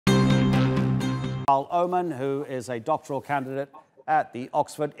Carl Oman, who is a doctoral candidate at the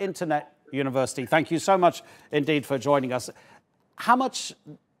Oxford Internet University. Thank you so much indeed for joining us. How much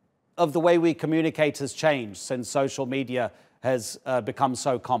of the way we communicate has changed since social media has become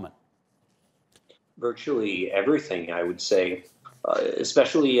so common? Virtually everything, I would say,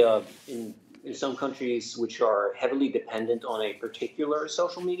 especially in some countries which are heavily dependent on a particular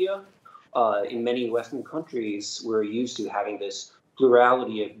social media. In many Western countries, we're used to having this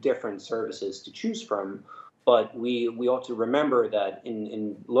plurality of different services to choose from. But we ought to remember that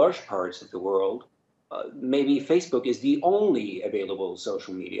in large parts of the world, maybe Facebook is the only available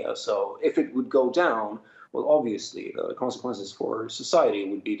social media. So if it would go down, well, obviously, the consequences for society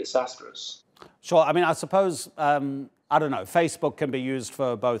would be disastrous. Sure. I mean, I suppose, I don't know, Facebook can be used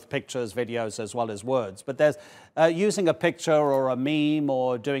for both pictures, videos, as well as words. But there's using a picture or a meme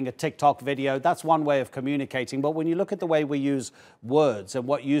or doing a TikTok video, that's one way of communicating. But when you look at the way we use words and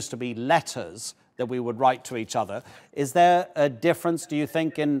what used to be letters that we would write to each other, is there a difference, do you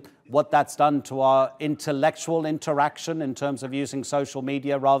think, in what that's done to our intellectual interaction in terms of using social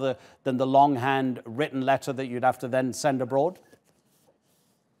media rather than the longhand written letter that you'd have to then send abroad?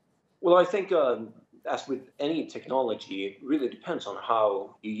 Well, I think as with any technology, it really depends on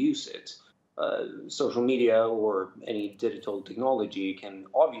how you use it. Social media or any digital technology can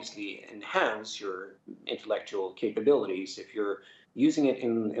obviously enhance your intellectual capabilities if you're using it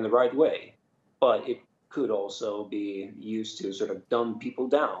in the right way. But it could also be used to sort of dumb people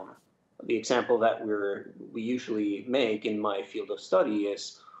down. The example that we usually make in my field of study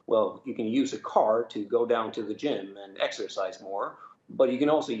is, well, you can use a car to go down to the gym and exercise more, but you can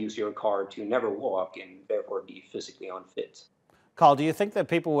also use your car to never walk and therefore be physically unfit. Carl, do you think that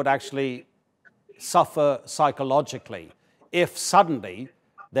people would actually suffer psychologically if suddenly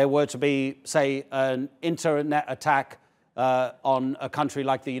there were to be, say, an internet attack on a country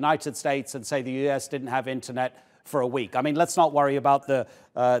like the United States and say the US didn't have internet for a week? I mean, let's not worry about the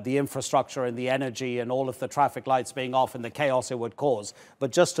infrastructure and the energy and all of the traffic lights being off and the chaos it would cause.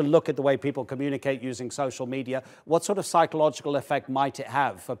 But just to look at the way people communicate using social media, what sort of psychological effect might it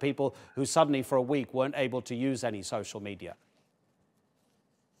have for people who suddenly for a week weren't able to use any social media?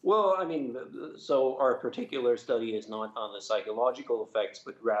 Well, I mean, so our particular study is not on the psychological effects,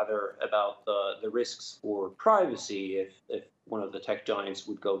 but rather about the risks for privacy if one of the tech giants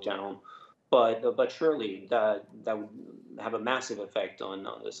would go down. But surely that would have a massive effect on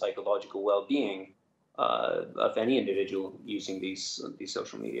the psychological well-being of any individual using these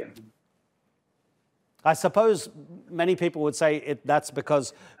social media. I suppose many people would say that's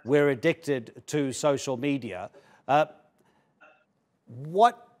because we're addicted to social media.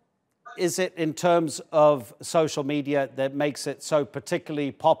 What is it in terms of social media that makes it so particularly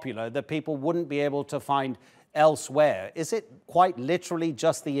popular that people wouldn't be able to find elsewhere? Is it quite literally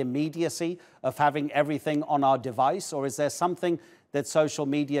just the immediacy of having everything on our device, or is there something that social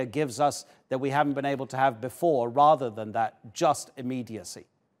media gives us that we haven't been able to have before rather than that just immediacy?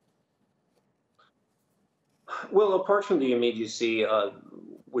 Well, apart from the immediacy,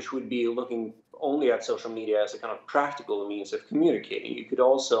 which would be looking only at social media as a kind of practical means of communicating, you could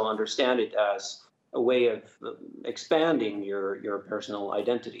also understand it as a way of expanding your personal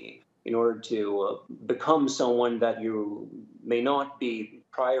identity in order to become someone that you may not be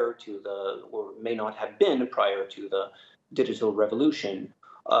prior to or may not have been prior to the digital revolution.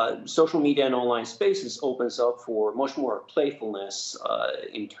 Social media and online spaces opens up for much more playfulness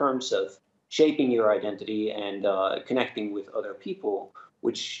in terms of shaping your identity and connecting with other people,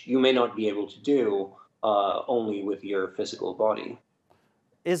 which you may not be able to do only with your physical body.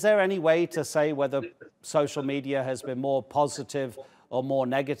 Is there any way to say whether social media has been more positive or more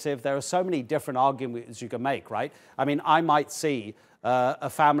negative? There are so many different arguments you can make, right? I mean, I might see a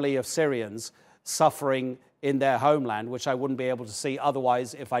family of Syrians suffering in their homeland, which I wouldn't be able to see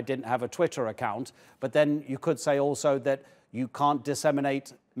otherwise if I didn't have a Twitter account. But then you could say also that you can't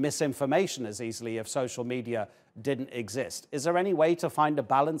disseminate misinformation as easily if social media didn't exist. Is there any way to find a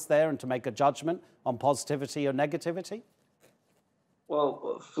balance there and to make a judgment on positivity or negativity?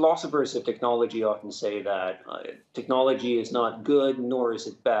 Well, philosophers of technology often say that technology is not good, nor is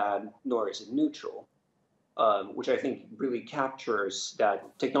it bad, nor is it neutral, which I think really captures that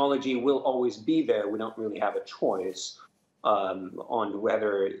technology will always be there. We don't really have a choice on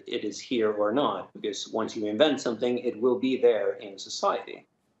whether it is here or not, because once you invent something, it will be there in society.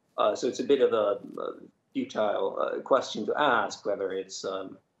 So it's a bit of a futile question to ask whether it's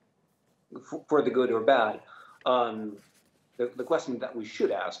for the good or bad. The question that we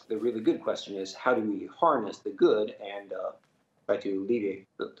should ask, the really good question, is how do we harness the good and try to alleviate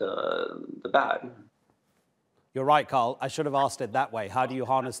the bad? You're right, Carl. I should have asked it that way. How do you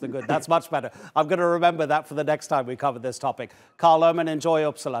harness the good? That's much better. I'm going to remember that for the next time we cover this topic. Carl Oman, enjoy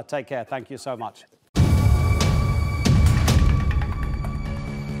Uppsala. Take care. Thank you so much.